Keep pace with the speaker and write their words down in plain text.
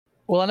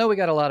Well, I know we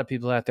got a lot of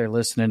people out there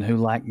listening who,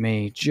 like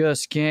me,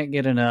 just can't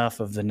get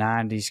enough of the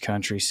 90s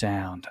country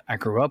sound. I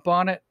grew up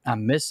on it. I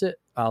miss it.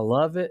 I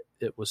love it.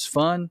 It was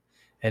fun.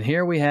 And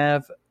here we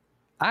have,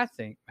 I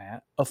think,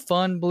 Matt, a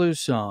fun blues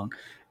song.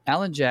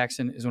 Alan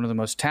Jackson is one of the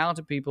most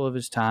talented people of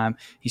his time.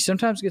 He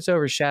sometimes gets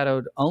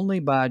overshadowed only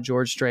by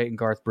George Strait and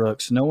Garth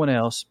Brooks, no one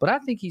else, but I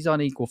think he's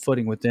on equal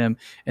footing with them.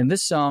 And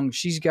this song,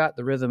 She's Got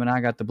the Rhythm and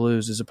I Got the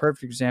Blues, is a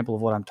perfect example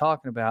of what I'm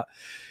talking about.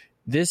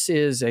 This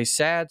is a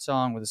sad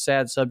song with a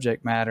sad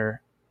subject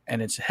matter,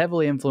 and it's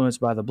heavily influenced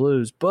by the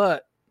blues,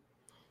 but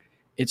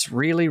it's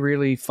really,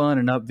 really fun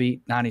and upbeat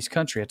 90s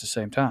country at the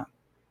same time.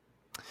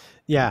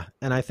 Yeah,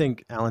 and I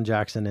think Alan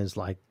Jackson is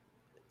like,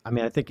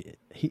 I think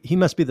he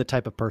must be the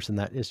type of person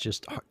that is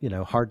just,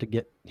 hard to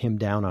get him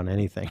down on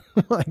anything.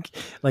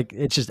 like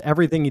it's just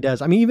everything he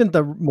does. I mean, even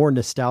the more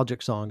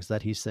nostalgic songs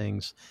that he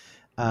sings,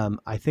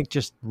 I think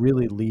just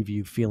really leave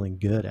you feeling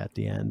good at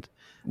the end.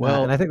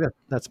 Well, and I think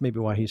that's maybe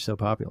why he's so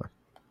popular.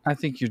 I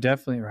think you're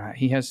definitely right.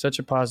 He has such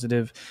a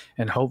positive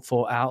and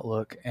hopeful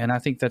outlook, and I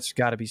think that's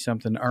got to be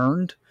something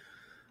earned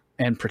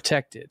and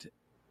protected.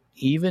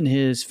 Even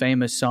his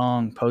famous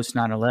song post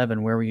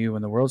 9/11, Where Were You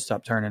When the World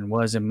Stopped Turning,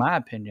 was, in my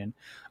opinion,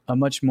 a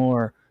much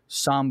more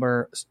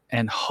somber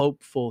and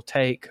hopeful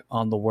take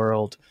on the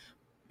world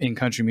in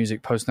country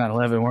music post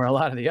 9/11, where a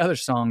lot of the other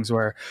songs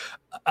were,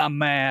 I'm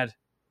mad,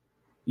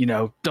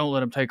 don't let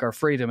them take our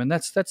freedom. And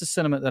that's a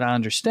sentiment that I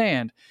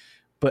understand.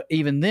 But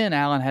even then,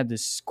 Alan had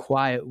this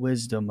quiet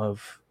wisdom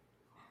of,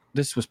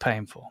 this was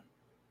painful.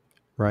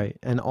 Right.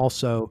 And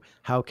also,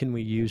 how can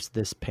we use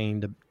this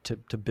pain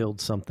to build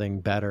something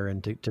better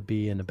and to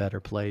be in a better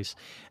place?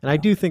 And I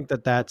do think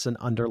that that's an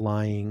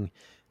underlying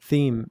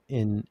theme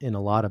in a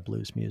lot of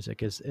blues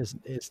music is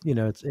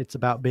it's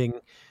about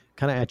being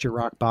kind of at your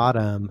rock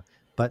bottom,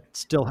 but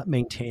still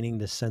maintaining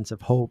this sense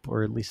of hope,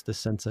 or at least this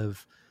sense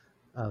of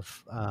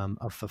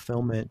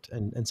fulfillment.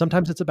 And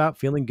sometimes it's about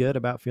feeling good,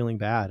 about feeling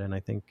bad. And I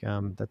think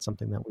that's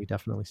something that we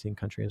definitely see in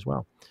country as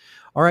well.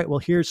 All right. Well,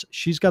 here's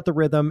She's Got the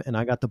Rhythm and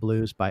I Got the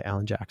Blues by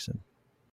Alan Jackson.